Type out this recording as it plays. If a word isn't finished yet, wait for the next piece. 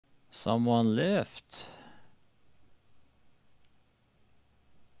Someone left.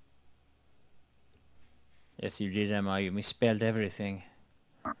 Yes, you did, Emma. You misspelled everything.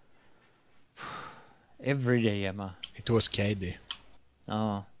 Every day, Emma. It was KD.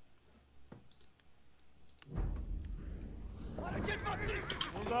 Oh.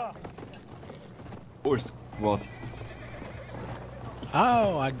 Or squad.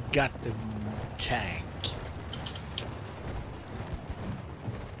 Oh, I got the tank.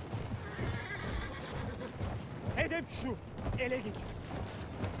 Hedef şu. Ele geç.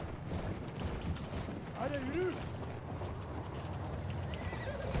 Hadi yürü.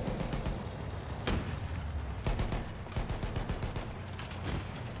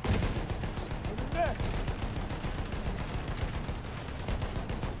 Önünde.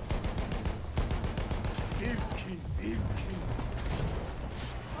 Bir ki.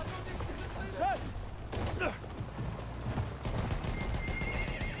 Sen.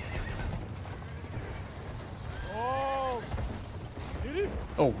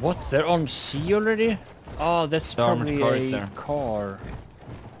 Oh, what? They're on sea already? Oh, that's The armored probably car is a there. car.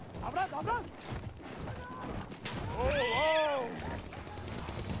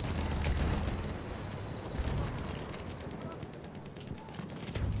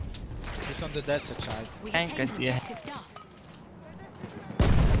 He's on the desert side. Tank, I see it.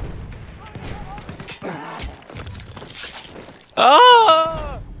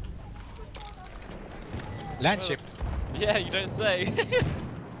 Ah! Land ship. Yeah, you don't say.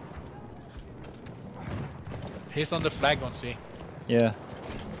 He's on the flag on sea. Yeah.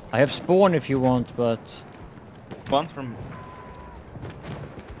 I have spawn if you want, but... One from...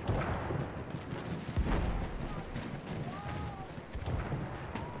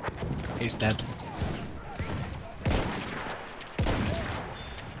 He's dead.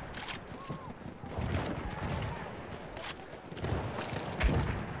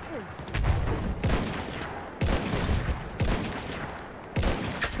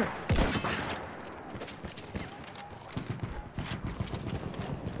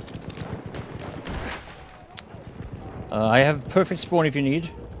 I have perfect spawn if you need.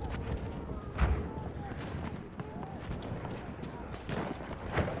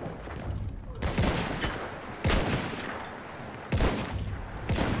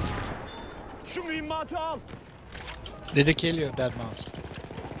 Şu mühimmatı al. Did he kill you, dead mouse?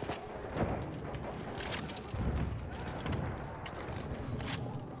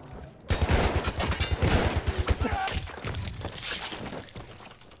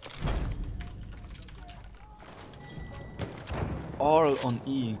 All on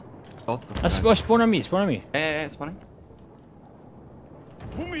E. Spawn on me, spawn on me. Yeah, spawning.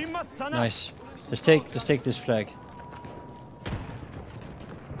 Bu mühimmat sana. Nice. Let's take this flag.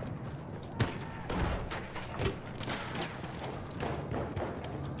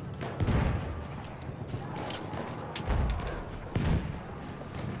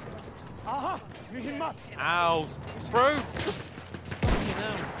 Aha, mühimmat. Ow, bro. Fucking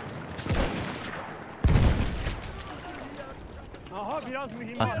hell. Aha, biraz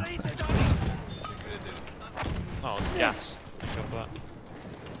mühimmat. Oh, it's gas. Go for that.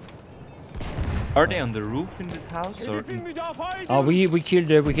 Are they on the roof in the house or? Hedefin müdafaa ediyor. Oh, we killed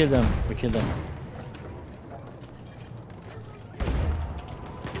them. We killed them.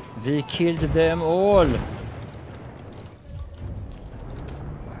 We killed them all.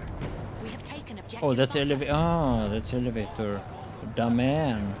 Oh, that's elevator. Ah, that's elevator. Dumb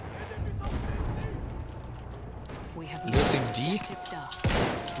man. Losing D?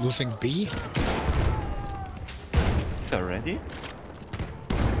 Losing B? Already?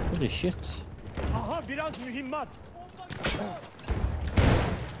 Holy shit. Aha, biraz mühimmat.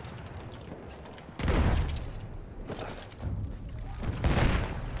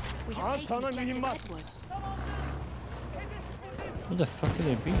 Aha, sana mühimmat. What the fuck could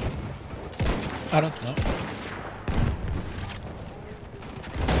it be? I don't know.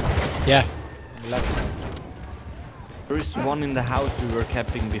 Yeah. Left side. There is one in the house we were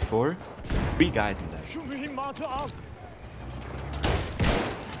camping before. 3 guys in there. Şu mühimmatı al.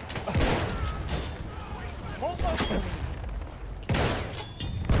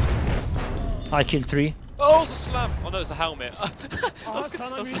 I killed 3. Oh, it's a slam. Oh no, it's a helmet. Aha,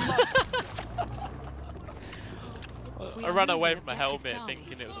 sana mühimmat. I ran away from a helmet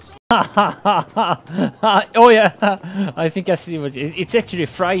thinking it was a slam. Oh yeah, I think I see what it's actually a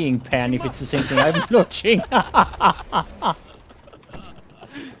frying pan if it's the same thing I'm watching.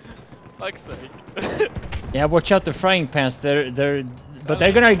 Like sake. Yeah, watch out the frying pans. They're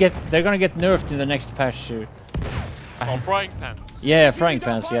gonna get nerfed in the next patch. Oh, frying pans. Yeah, frying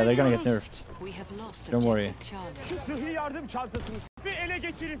pans. Yeah, they're gonna get nerfed. We have lost Don't worry. objective Charlie. Şu sıhhi yardım çantasını bir ele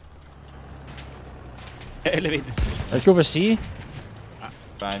geçirin. Elevators. Let's go for C.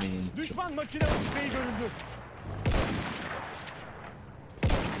 Driving in. Düşman makine tüfeği görüldü.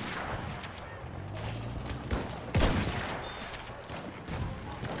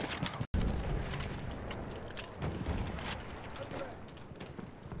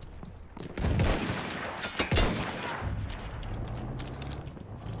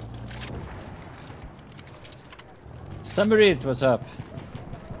 Summerit, what's up?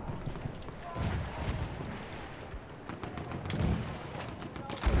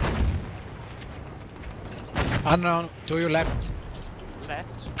 Unknown, to your left.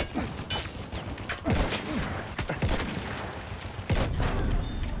 Left.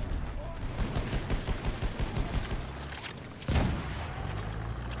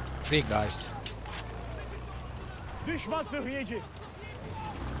 Three guys. Düşman sıhhiyeci.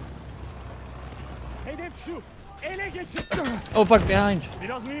 Hedef şu. Ele geçir. Oh fuck, behind.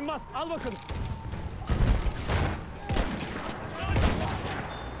 Biraz mühimmat. Al bakalım.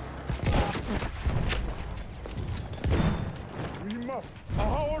 Mühimmat.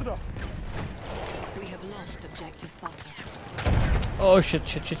 Aha orada. We have lost objective butter. Oh shit,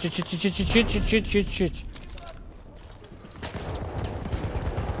 shit, shit, shit, shit, shit, shit, shit, shit, shit, shit, shit.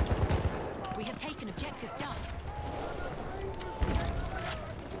 We have taken objective Duff.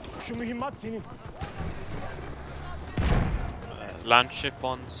 Şu mühimmat senin. Land ship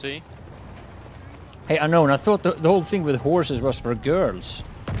on C. Hey, unknown. I thought the whole thing with horses was for girls.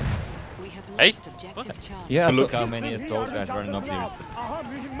 We have Hey, lost objective Charlie. Yeah, I Look thought, how many assault guys running up here. Aha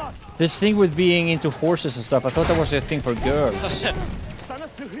mühimmat. this thing with being into horses and stuff. I thought that was a thing for girls. Sana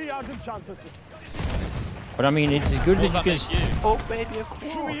sıhhi yardım çantası. But I mean, it's good What that does you that can. make you?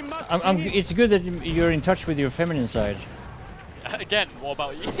 Şu mühimmat I'm, senin. it's good that you're in touch with your feminine side. Again, what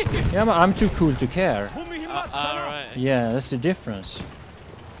about you? Yeah, I'm too cool to care. Bu mühimmat sana. Alright. Yeah, that's the difference.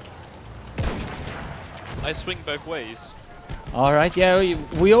 I swing both ways. All right, yeah,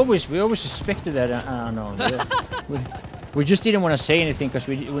 we always suspected that. No, we just didn't want to say anything because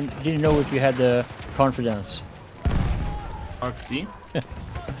we didn't know if you had the confidence. Mark C.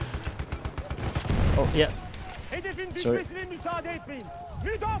 Oh yeah, Hedefin Sorry. düşmesine müsaade etmeyin.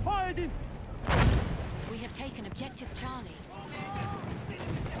 Müdafaa edin. We have taken objective Charlie.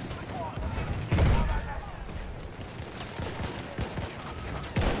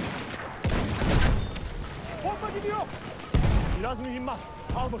 Bomba gidiyor. Biraz mühimmat.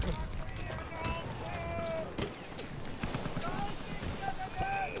 Al bakalım.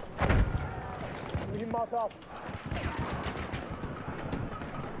 Mühimmatı al.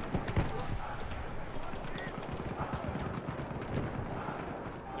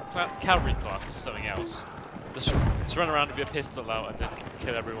 Cavalry class is something else. Just run around with your pistol out and then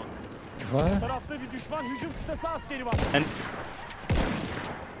kill everyone. Bu what? tarafta bir düşman hücum kıtası askeri var. And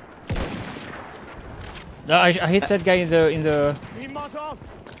No, I hit that guy in the. Mühimmatı al.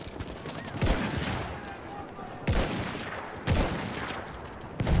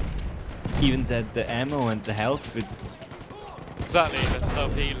 even the ammo and the health with Exactly, then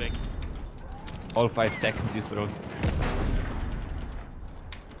start healing. all 5 seconds you throw.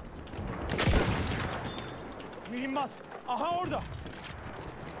 Mühimmat. Aha orada.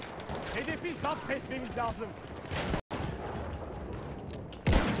 Hedefi zapt etmemiz lazım.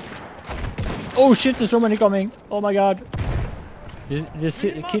 Oh shit! There's so many coming. Oh my god. This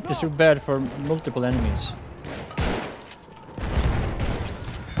kit is so bad for multiple enemies.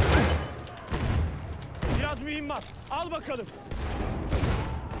 Biraz mühimmat. Al bakalım.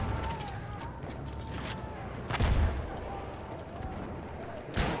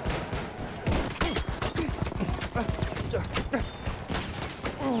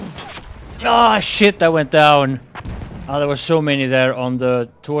 Ah shit! That went down. Ah, there were so many there on the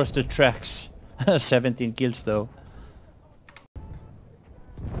towards the tracks. 17 kills though.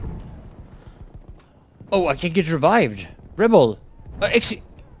 Oh, I can get revived. Rebel,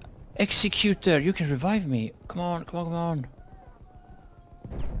 Executor, you can revive me. Come on, come on, come on.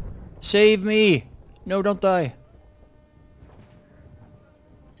 Save me! No, don't die.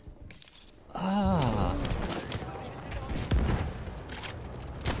 Ah.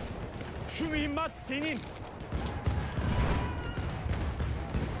 Şu mühimmat senin.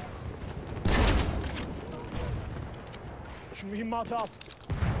 Şu mühimmatı al.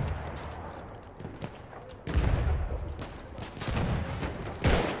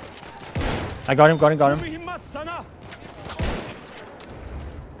 I got him, got him, got Bu him. mühimmat sana.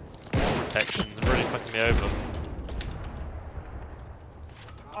 Protection, they're really fucking me over.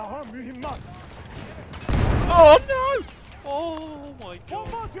 Aha mühimmat. Oh no! Oh my god.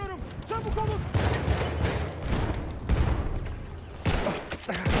 Bomba atıyorum. Çabuk olun.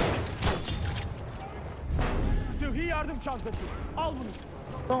 yardım çantası. Al bunu.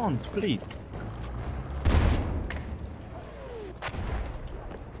 Stones, please.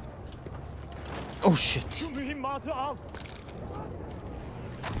 Oh shit. Şu mühimmatı al.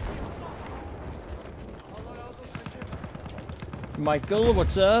 Michael,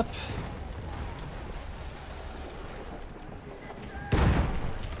 what's up?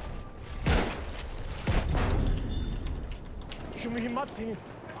 Şu mühimmat senin.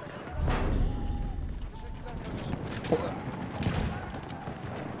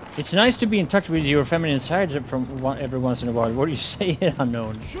 It's nice to be in touch with your feminine side from every once in a while. What do you say,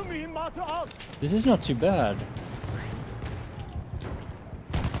 unknown? Şu mühimmatı al. This is not too bad.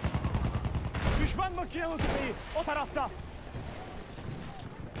 Düşman makinalı tüfeği o tarafta.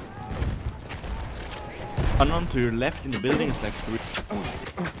 Unknown to your left in the building is like 3.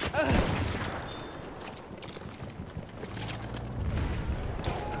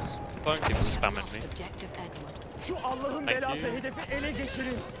 Don't keep spamming Lost me. objective Edward. Şu Allah'ın Thank belası you. hedefi ele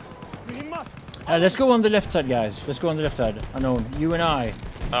geçirin. Mühimmat. Let's go on the left side, guys. Let's go on the left side. Unknown, you and I.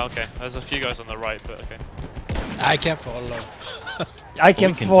 Oh, okay. There's a few guys on the right, but okay. I can follow. I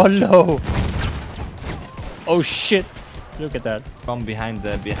can can follow. Oh shit! Look at that. From behind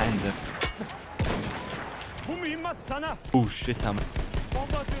the Bu mühimmat sana. Oh shit, I'm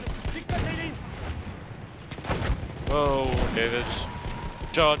Bomba atıyorum. Dikkat edin. Whoa, okay, they're just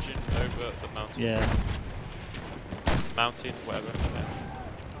charging over the mountain. Yeah. Mountain, whatever. Yeah.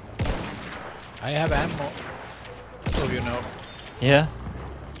 I have ammo. So you know. Yeah.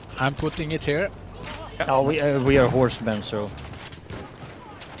 I'm putting it here. Oh, we are horsemen, so.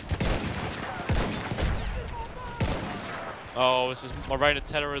 Oh, this is my reign of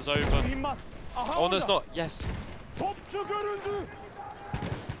terror is over. Mühimmat. Aha Oh, no, it's orada. not. Yes. Topçu görüldü.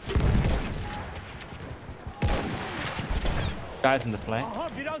 guys in the flank. Aha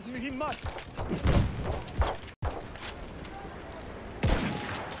biraz mühimmat.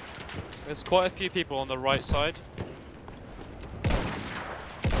 There's quite a few people on the right side.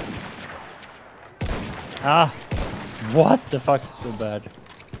 Ah! What the fuck? So bad.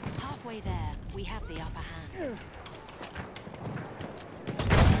 Halfway there, we have the upper hand.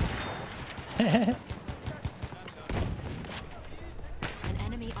 An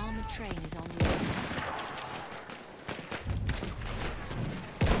enemy armored train is en route.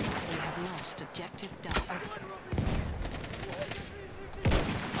 We have lost objective Duff.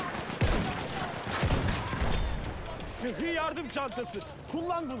 Sıhhi yardım çantası.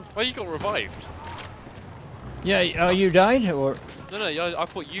 Kullan bunu. Oh, you got revived. Yeah, you died, or? No, I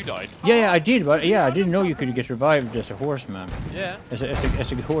thought you died. Yeah, I did, but yeah, I didn't know you could get revived as a horseman, Yeah. as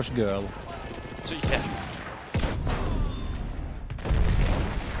a horse girl. So yeah.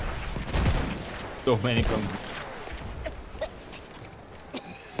 So many come.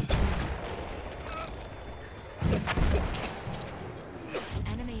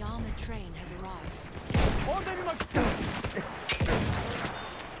 Enemy armored train has arrived. Orada bir makine.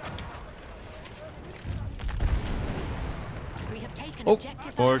 We have taken Oh,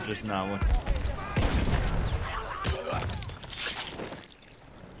 objective Gorgeous now.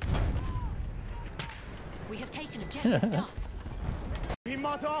 We have taken objective Duff.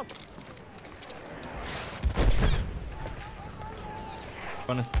 Mühimmatı al.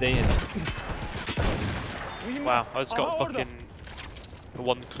 Gonna stay in. Wow, I just got Aha, orada. fucking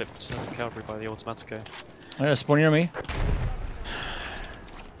one clipped as a cavalry by the Automatico. Spawn near me.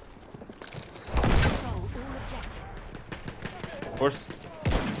 Control all objectives. Horse.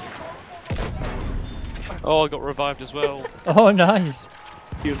 Oh, I got revived as well. Oh, nice.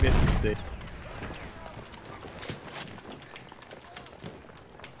 You get to stay.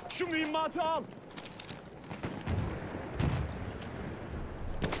 Şu mühimmatı al.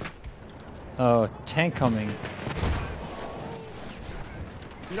 Oh, tank coming.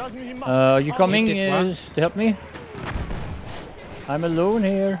 Biraz mühimmat. You Al. coming Hit it once. to help me? I'm alone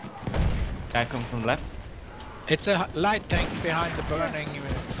here. Guy comes from left. It's a light tank behind the burning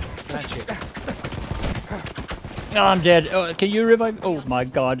landship. Oh, I'm dead. Oh, can you revive? Oh my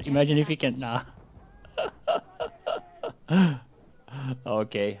god, imagine if you can. Nah.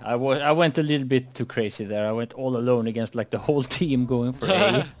 Okay, I went a little bit too crazy there. I went all alone against like the whole team going for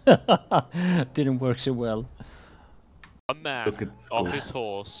A. Didn't work so well. A man Look at off school. his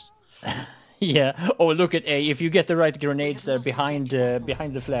horse. Yeah. Oh, look at A. If you get the right grenades there behind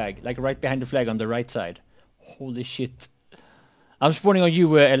behind the flag, like right behind the flag on the right side. Holy shit. I'm spawning on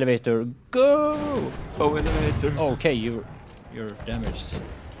you, elevator. Go! Oh, elevator. Okay, you're damaged.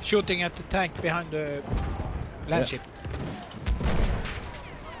 Shooting at the tank behind the landship.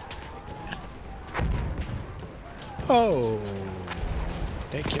 Oh,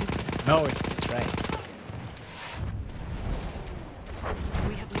 thank you. No, it's the train.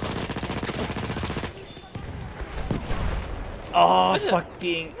 Oh,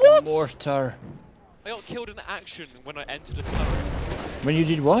 fucking mortar. I got killed in action when I entered a turret. When you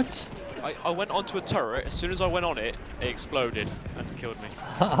did what? I went onto a turret, as soon as I went on it, it exploded and killed me.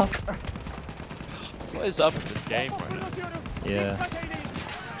 What is up with this game right now? Yeah. Dikkat eyleyin.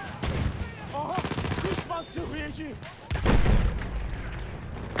 Aha! Düşman sıhhiyeci.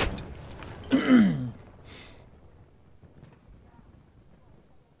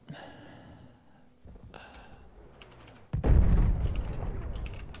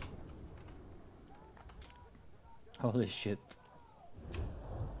 Holy shit.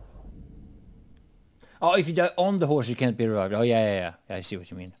 Oh, if you die on the horse, you can't be revived. Oh, yeah. I see what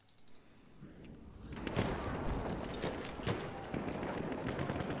you mean.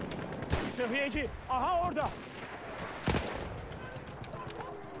 Sıhhiyeci. Aha orada.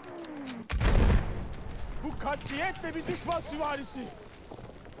 Bu katliyetle bir düşman süvarisi.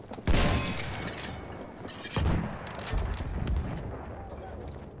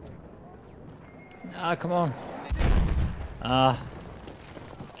 Ah, come on. Ah.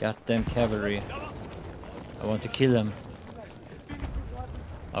 Goddamn cavalry. I want to kill them.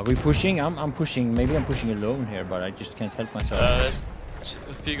 Are we pushing? I'm pushing. Maybe I'm pushing alone here, but I just can't help myself. There's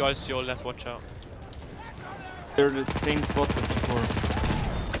a few guys to your left, watch out. They're the same spot as before.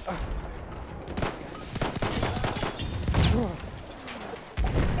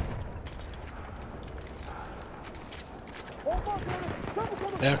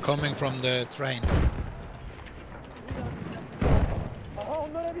 They're coming from the train. Aha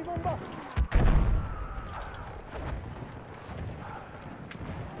onlara bir bomba.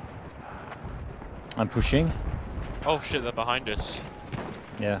 I'm pushing. Oh shit, they're behind us.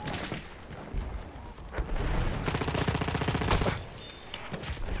 Yeah.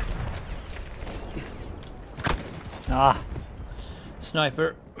 Ah.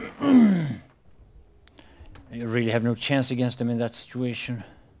 Sniper. You really have no chance against them in that situation.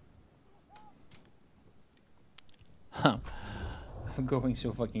 I'm going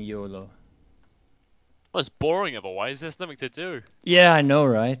so fucking YOLO. Well, it's boring otherwise, there's nothing to do. Yeah, I know,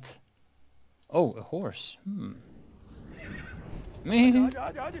 right? Oh, a horse. Hadi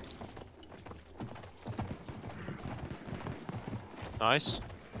hadi. Nice.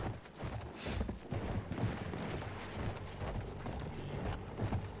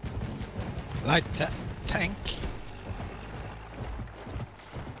 Light tank.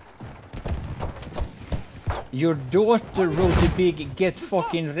 Your daughter wrote a big "get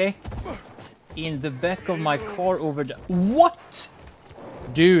fucking wrecked" in the back of my car over the... What?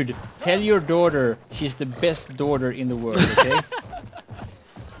 Dude, tell your daughter she's the best daughter in the world, okay?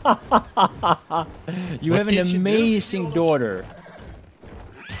 You have an amazing daughter.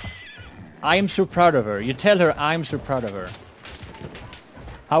 I am so proud of her. You tell her I'm so proud of her.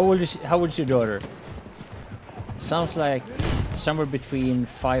 How old is your daughter? Sounds like somewhere between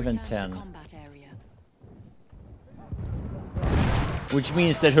 5 and 10. Combat area. Which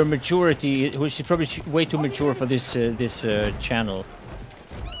means that her maturity, she's probably way too mature for this channel.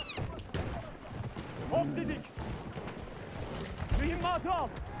 Hop dedik. Mühimmatı al.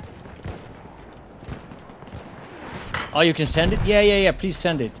 Oh, you can send it? Yeah. Please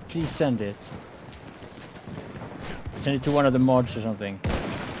send it. Please send it. Send it to one of the mods or something.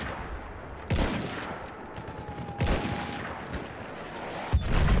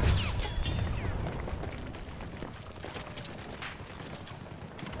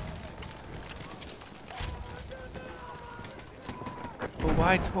 A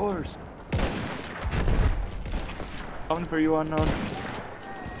white horse. Coming for you, unknown.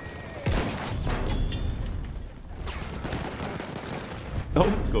 No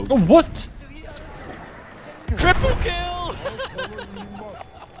scope. Oh, what? Triple kill!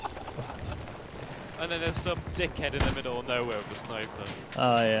 And then there's some dickhead in the middle of nowhere with a sniper.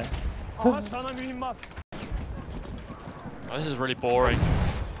 Oh, yeah. Aha sana mühimmat. Oh, this is really boring.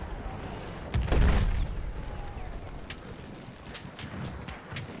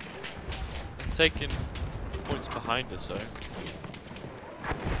 I'm taking points behind us, though.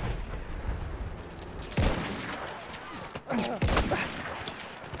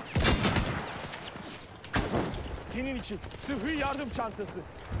 Senin için sıhhi yardım çantası.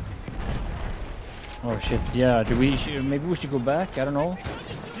 Oh shit, yeah, maybe we should go back, I don't know.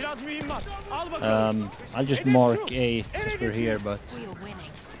 Biraz mühimmat. Al bakalım. I'll just mark A since we're here, but... We are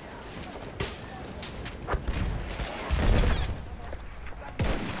winning.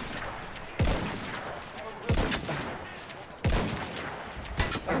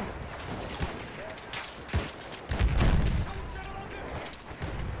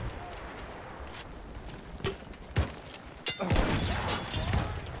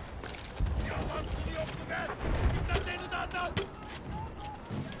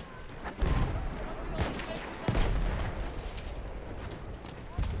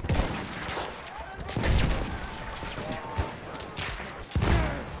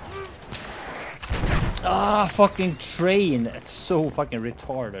 Ah, fucking train. It's so fucking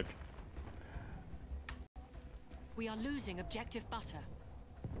retarded. We are losing objective butter.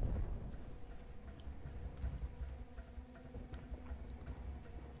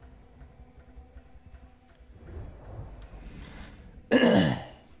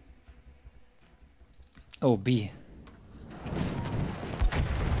 Oh, B.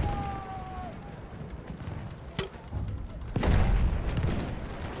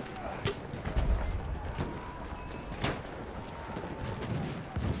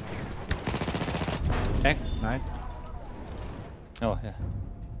 Back, nice. Oh, yeah.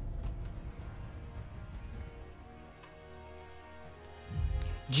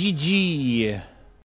 GG.